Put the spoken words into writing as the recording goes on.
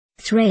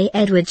Trey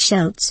Edward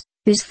Shults,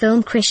 whose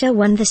film Krisha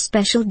won the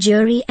Special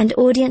Jury and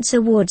Audience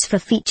Awards for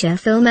Feature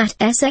Film at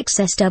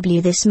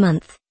SXSW this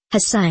month,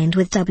 has signed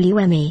with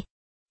WME.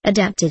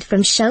 Adapted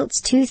from Shults'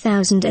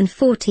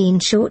 2014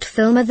 short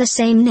film of the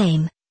same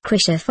name,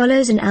 Krisha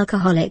follows an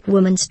alcoholic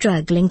woman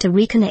struggling to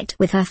reconnect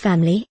with her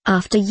family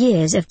after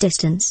years of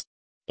distance.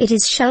 It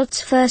is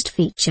Shults' first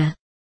feature.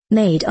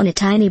 Made on a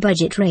tiny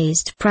budget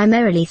raised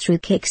primarily through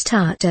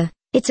Kickstarter,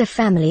 it's a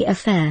family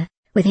affair,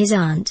 with his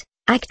aunt,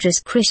 actress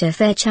Krisha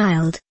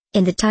Fairchild,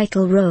 in the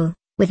title role,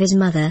 with his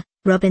mother,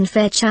 Robin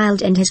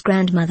Fairchild, and his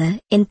grandmother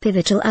in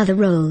pivotal other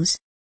roles.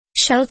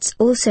 Shults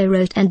also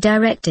wrote and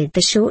directed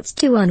the shorts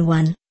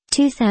 2-on-1,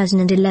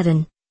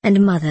 2011,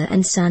 and Mother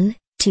and Son,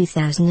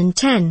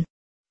 2010.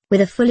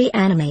 With a fully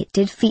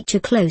animated feature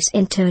close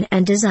in tone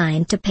and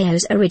designed to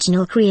Peyo's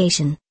original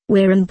creation,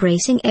 we're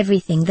embracing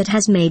everything that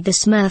has made the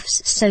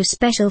Smurfs so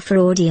special for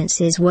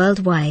audiences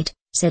worldwide,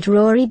 said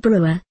Rory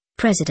Brewer,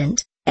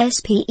 President,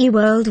 SPE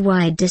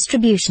Worldwide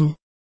Distribution.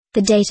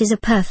 The date is a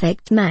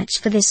perfect match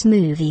for this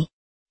movie.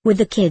 With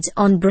the kids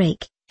on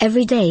break,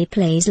 every day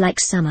plays like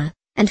summer,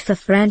 and for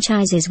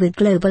franchises with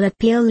global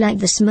appeal like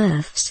the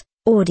Smurfs,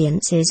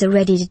 audiences are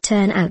ready to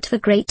turn out for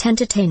great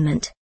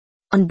entertainment.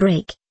 On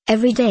break,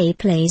 every day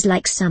plays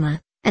like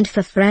summer, and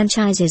for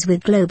franchises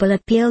with global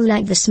appeal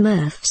like the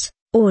Smurfs,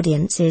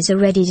 audiences are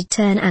ready to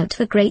turn out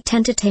for great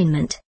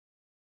entertainment.